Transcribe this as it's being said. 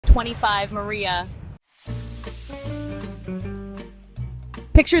An-225 Mriya.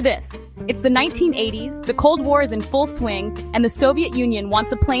 Picture this. It's the 1980s, the Cold War is in full swing, and the Soviet Union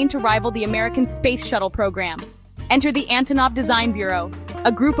wants a plane to rival the American space shuttle program. Enter the Antonov Design Bureau,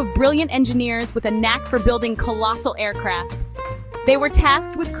 a group of brilliant engineers with a knack for building colossal aircraft. They were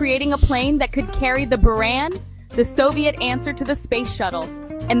tasked with creating a plane that could carry the Buran, the Soviet answer to the space shuttle,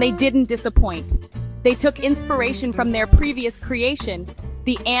 and they didn't disappoint. They took inspiration from their previous creation,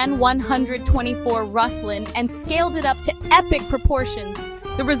 the An-124 Ruslan, and scaled it up to epic proportions.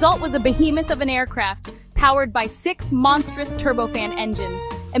 The result was a behemoth of an aircraft, powered by 6 monstrous turbofan engines.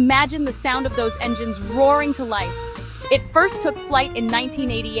 Imagine the sound of those engines roaring to life. It first took flight in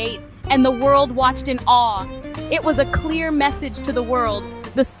 1988, and the world watched in awe. It was a clear message to the world.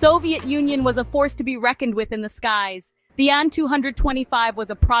 The Soviet Union was a force to be reckoned with in the skies. The An-225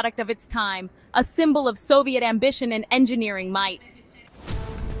 was a product of its time, a symbol of Soviet ambition and engineering might.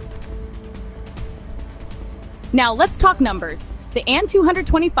 Now let's talk numbers. The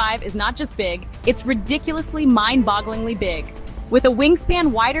An-225 is not just big, it's ridiculously mind-bogglingly big. With a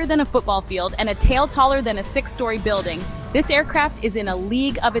wingspan wider than a football field and a tail taller than a 6-story building, this aircraft is in a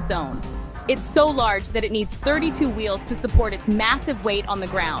league of its own. It's so large that it needs 32 wheels to support its massive weight on the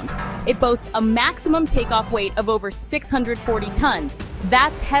ground. It boasts a maximum takeoff weight of over 640 tons.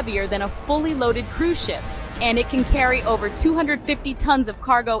 That's heavier than a fully loaded cruise ship, and it can carry over 250 tons of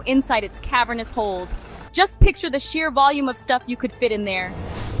cargo inside its cavernous hold. Just picture the sheer volume of stuff you could fit in there.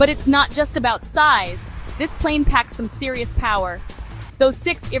 But it's not just about size. This plane packs some serious power. Those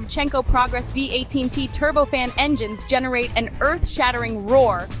 6 Ivchenko Progress D-18T turbofan engines generate an earth-shattering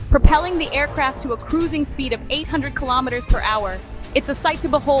roar, propelling the aircraft to a cruising speed of 800 kilometers per hour. It's a sight to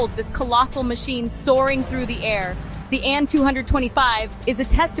behold, this colossal machine soaring through the air. The An-225 is a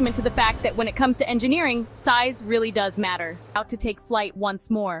testament to the fact that when it comes to engineering, size really does matter. About to take flight once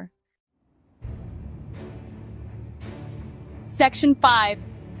more. Section 5.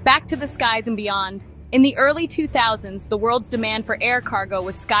 Back to the skies and beyond. In the early 2000s, the world's demand for air cargo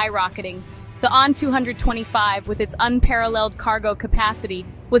was skyrocketing. The An-225, with its unparalleled cargo capacity,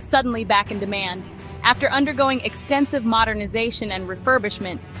 was suddenly back in demand. After undergoing extensive modernization and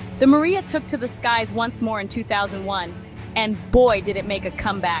refurbishment, the Mriya took to the skies once more in 2001. And boy, did it make a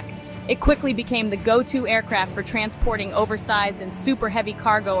comeback. It quickly became the go-to aircraft for transporting oversized and super heavy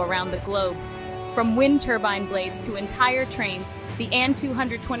cargo around the globe. From wind turbine blades to entire trains, the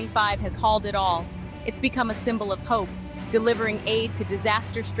An-225 has hauled it all. It's become a symbol of hope, delivering aid to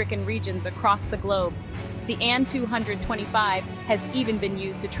disaster-stricken regions across the globe. The An-225 has even been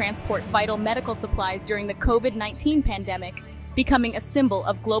used to transport vital medical supplies during the COVID-19 pandemic, becoming a symbol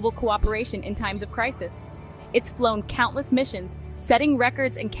of global cooperation in times of crisis. It's flown countless missions, setting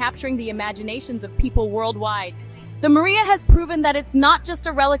records and capturing the imaginations of people worldwide. The Mriya has proven that it's not just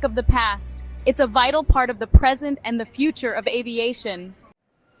a relic of the past, it's a vital part of the present and the future of aviation.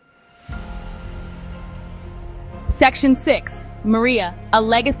 Section 6. Mriya, a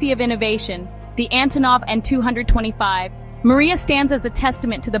legacy of innovation. The Antonov An-225. Mriya stands as a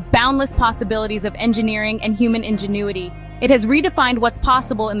testament to the boundless possibilities of engineering and human ingenuity. It has redefined what's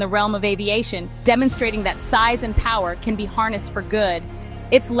possible in the realm of aviation, demonstrating that size and power can be harnessed for good.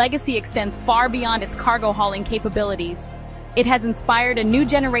 Its legacy extends far beyond its cargo hauling capabilities. It has inspired a new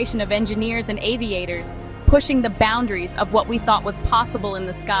generation of engineers and aviators, pushing the boundaries of what we thought was possible in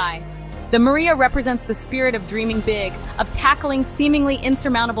the sky. The Mriya represents the spirit of dreaming big, of tackling seemingly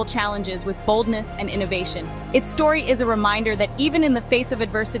insurmountable challenges with boldness and innovation. Its story is a reminder that even in the face of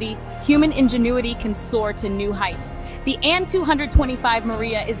adversity, human ingenuity can soar to new heights. The An-225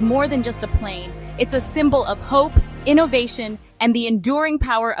 Mriya is more than just a plane. It's a symbol of hope, innovation, and the enduring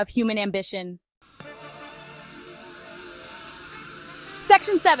power of human ambition.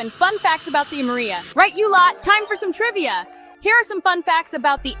 Section 7. Fun facts about the Mriya. Right, you lot, time for some trivia. Here are some fun facts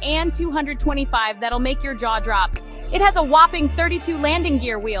about the An-225 that'll make your jaw drop. It has a whopping 32 landing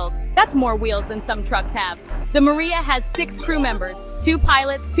gear wheels. That's more wheels than some trucks have. The Mriya has 6 crew members, 2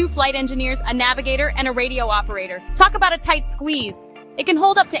 pilots, 2 flight engineers, a navigator, and a radio operator. Talk about a tight squeeze. It can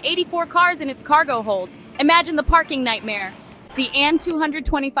hold up to 84 cars in its cargo hold. Imagine the parking nightmare. The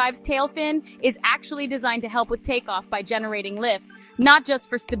An-225's tail fin is actually designed to help with takeoff by generating lift, not just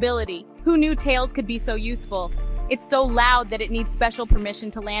for stability. Who knew tails could be so useful? It's so loud that it needs special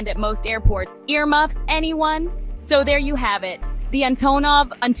permission to land at most airports. Earmuffs, anyone? So there you have it. The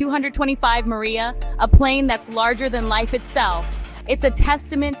Antonov An-225 Mriya, a plane that's larger than life itself. It's a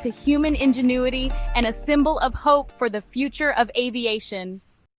testament to human ingenuity and a symbol of hope for the future of aviation.